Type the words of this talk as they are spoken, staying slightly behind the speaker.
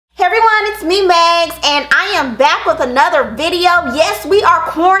it's me, Megs, and I am back with another video. Yes, we are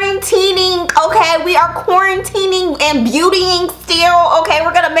quarantining, okay? We are quarantining and beautying still, okay?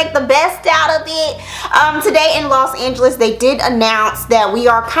 We're gonna make the best out of it. Today in Los Angeles, they did announce that we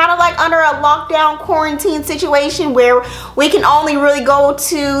are kind of like under a lockdown quarantine situation where we can only really go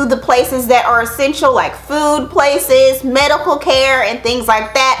to the places that are essential, like food places, medical care, and things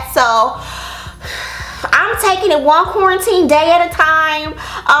like that. So I'm taking it one quarantine day at a time.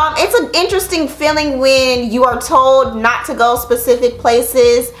 It's an interesting feeling when you are told not to go specific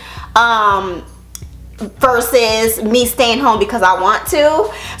places versus me staying home because I want to.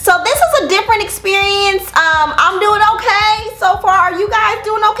 So this is a different experience. I'm doing okay so far. Are you guys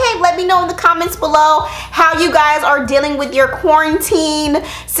doing okay? Let me know in the comments below how you guys are dealing with your quarantine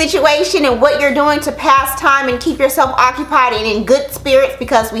situation and what you're doing to pass time and keep yourself occupied and in good spirits,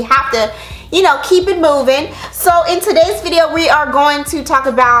 because we have to, you know, keep it moving. So in today's video, we are going to talk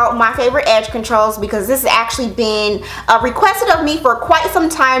about my favorite edge controls, because this has actually been requested of me for quite some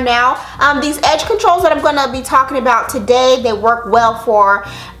time now. These edge controls that I'm going to be talking about today, they work well for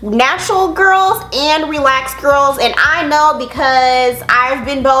natural girls and relaxed girls, and I know because I've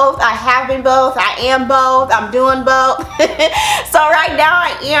been both, I have been both, I am both, I'm doing both. So right now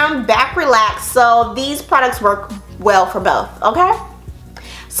I am back relaxed, so these products work well for both, okay?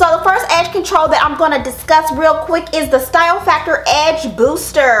 So the first edge control that I'm going to discuss real quick is the Style Factor Edge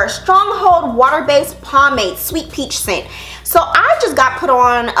Booster Stronghold Water-Based Pomade Sweet Peach Scent. So I just got put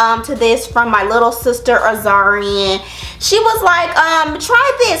on to this from my little sister Zara. She was like,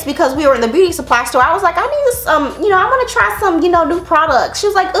 try this, because we were in the beauty supply store. I was like, I need some, you know, I want to try some, you know, new products. She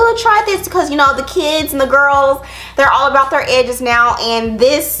was like, oh, try this, because, you know, the kids and the girls, they're all about their edges now, and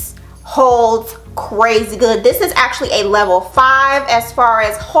this holds crazy good. This is actually a level 5 as far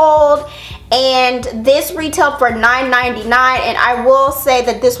as hold, and this retailed for $9.99, and I will say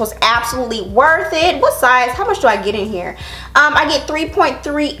that this was absolutely worth it. What size? How much do I get in here? I get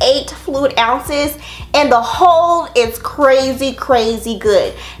 3.38 fluid ounces, and the hold is crazy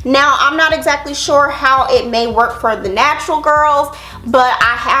good. Now I'm not exactly sure how it may work for the natural girls, but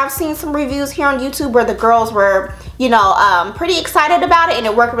I have seen some reviews here on YouTube where the girls were, you know, pretty excited about it, and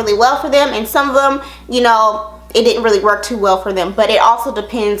it worked really well for them, and some of them, you know, it didn't really work too well for them. But it also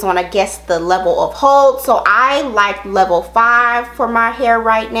depends on, I guess, the level of hold. So I like level 5 for my hair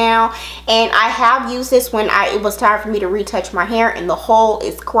right now, and I have used this when it was time for me to retouch my hair, and the hold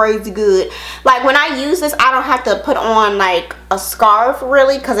is crazy good. Like when I use this, I don't have to put on like a scarf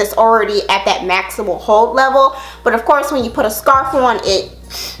really, because it's already at that maximal hold level. But of course when you put a scarf on, it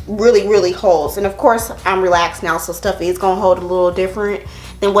really holds. And of course I'm relaxed now, so stuff is gonna hold a little different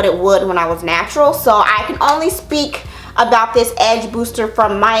than what it would when I was natural. So I can only speak about this edge booster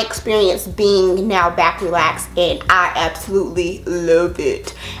from my experience being now back relaxed, and I absolutely love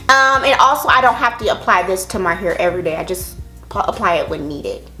it. And also I don't have to apply this to my hair every day. I just apply it when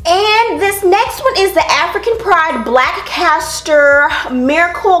needed. And this next one is the African Pride Black Castor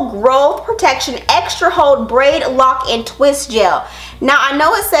Miracle Growth Protection Extra Hold Braid Lock and Twist Gel. Now I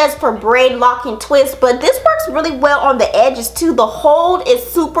know it says for braid, lock, and twist, but this works really well on the edges too. The hold is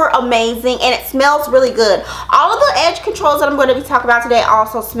super amazing, and it smells really good. All of the edge controls that I'm going to be talking about today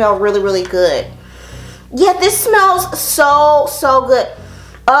also smell really good. Yeah, this smells so good.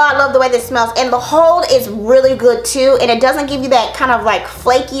 Oh, I love the way this smells, and the hold is really good too, and it doesn't give you that kind of like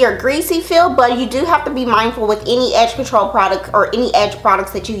flaky or greasy feel, but you do have to be mindful with any edge control product or any edge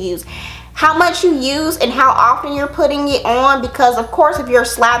products that you use, how much you use and how often you're putting it on, because of course if you're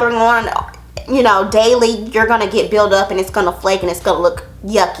slathering on, you know, daily, you're gonna get buildup and it's gonna flake and it's gonna look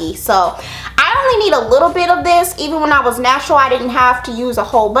yucky. So I only need a little bit of this. Even when I was natural, I didn't have to use a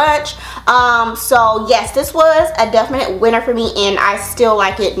whole bunch. So yes, this was a definite winner for me, and I still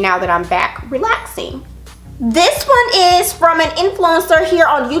like it now that I'm back relaxing. This one is from an influencer here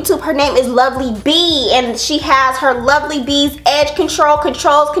on YouTube. Her name is Lovely Bee, and she has her Lovely Bee's Edge Control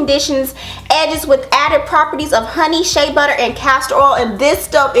controls, conditions, edges with added properties of honey, shea butter, and castor oil. And this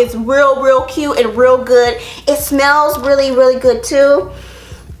stuff is real cute and real good. It smells really good too,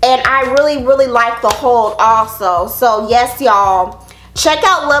 and I really like the hold also. So yes, y'all, check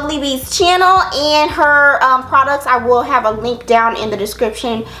out Lovely Bee's channel and her products. I will have a link down in the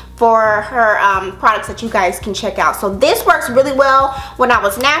description for her products that you guys can check out. So this works really well when I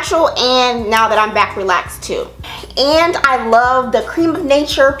was natural, and now that I'm back relaxed too. And I love the Cream of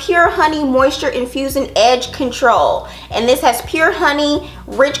Nature Pure Honey Moisture Infusion Edge Control, and this has pure honey,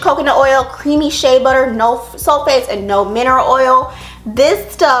 rich coconut oil, creamy shea butter, no sulfates, and no mineral oil.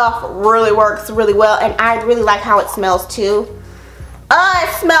 This stuff really works really well, and I really like how it smells too. It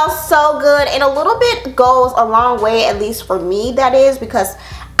smells so good, and a little bit goes a long way, at least for me, that is, because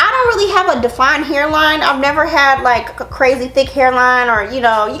I don't really have a defined hairline. I've never had like a crazy thick hairline, or you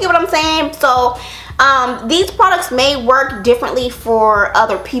know, you get what I'm saying? So these products may work differently for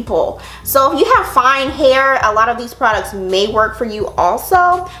other people. So if you have fine hair, a lot of these products may work for you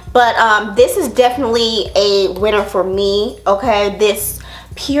also. But this is definitely a winner for me, okay? This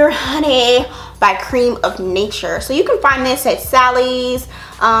Pure Honey by Creme of Nature. So you can find this at Sally's.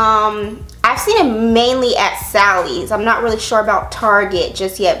 I've seen it mainly at Sally's. I'm not really sure about Target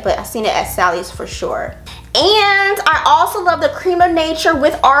just yet, but I've seen it at Sally's for sure. And I also love the Creme of Nature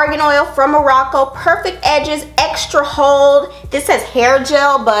with Argan Oil from Morocco. Perfect edges, extra hold. This says hair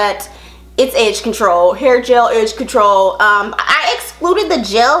gel, but it's edge control. Hair gel, edge control. I excluded the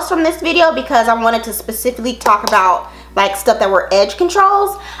gels from this video because I wanted to specifically talk about like stuff that were edge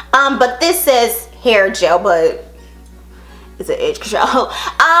controls. But this says hair gel, but it's an edge control.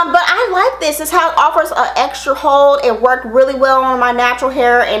 But I like this. This how it offers an extra hold. It worked really well on my natural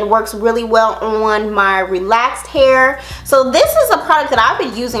hair and works really well on my relaxed hair. So this is a product that I've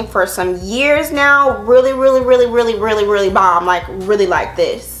been using for some years now. Really bomb. Like, really like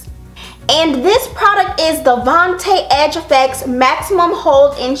this. And this product is the Vonte Edge Effects Maximum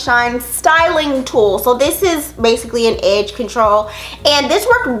Hold and Shine Styling Tool. So this is basically an edge control. And this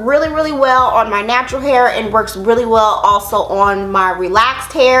worked really well on my natural hair and works really well also on my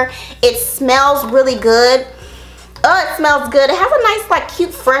relaxed hair. It smells really good. It smells good. It has a nice like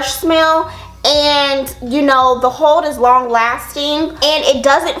cute fresh smell. And you know, the hold is long lasting and it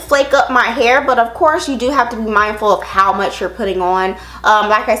doesn't flake up my hair, but of course you do have to be mindful of how much you're putting on.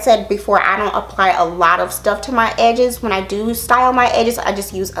 Like I said before, I don't apply a lot of stuff to my edges. When I do style my edges, I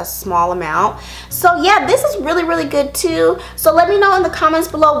just use a small amount. So yeah, this is really good too. So let me know in the comments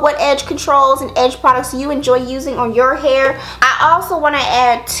below what edge controls and edge products you enjoy using on your hair. I also want to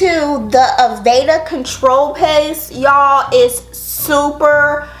add to the Aveda control paste. Y'all, is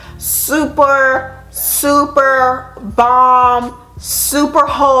super bomb, super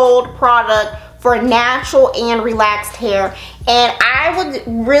hold product for natural and relaxed hair. And I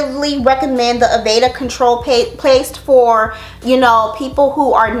would really recommend the Aveda control paste for, you know, people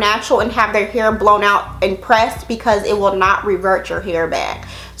who are natural and have their hair blown out and pressed, because it will not revert your hair back.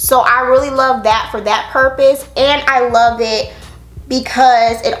 So I really love that for that purpose. And I love it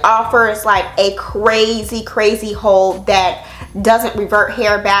because it offers like a crazy hold that doesn't revert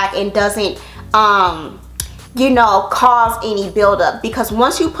hair back and doesn't you know, cause any buildup. Because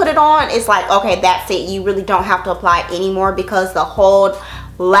once you put it on, it's like, okay, that's it. You really don't have to apply anymore because the hold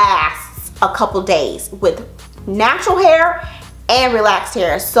lasts a couple days with natural hair and relaxed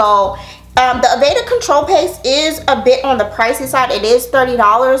hair. So the Aveda control paste is a bit on the pricey side. It is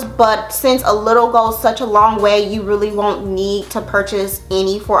 $30, but since a little goes such a long way, you really won't need to purchase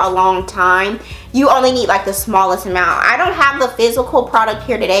any for a long time. You only need like the smallest amount. I don't have the physical product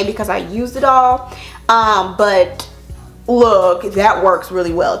here today because I used it all, but look, that works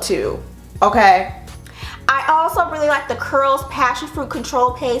really well too, okay? I also really like the Curls Passion Fruit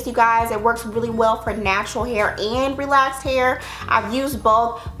Control Paste, you guys. It works really well for natural hair and relaxed hair. I've used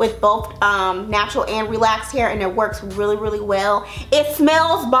both with both natural and relaxed hair, and it works really well. It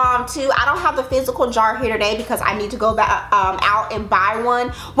smells bomb too. I don't have the physical jar here today because I need to go back out and buy one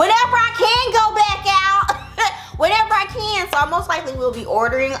whenever I can go back out. Whenever I can, so I most likely will be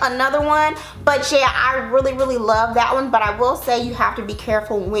ordering another one. But yeah, I really love that one. But I will say you have to be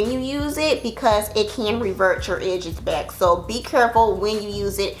careful when you use it because it can revert your edges back. So be careful when you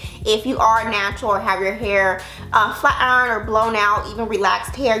use it. If you are natural or have your hair flat iron or blown out, even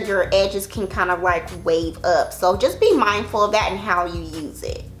relaxed hair, your edges can kind of like wave up. So just be mindful of that and how you use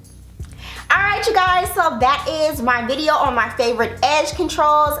it. Alright you guys, so that is my video on my favorite edge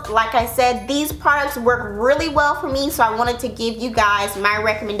controls. Like I said, these products work really well for me, so I wanted to give you guys my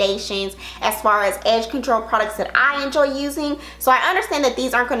recommendations as far as edge control products that I enjoy using. So I understand that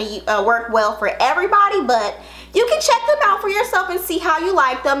these aren't going to work well for everybody, but you can check them out for yourself and see how you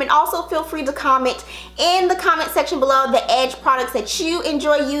like them. And also feel free to comment in the comment section below the edge products that you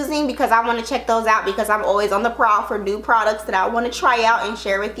enjoy using, because I want to check those out, because I'm always on the prowl for new products that I want to try out and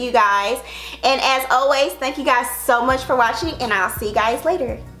share with you guys. And as always, thank you guys so much for watching, and I'll see you guys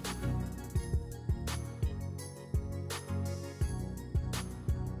later.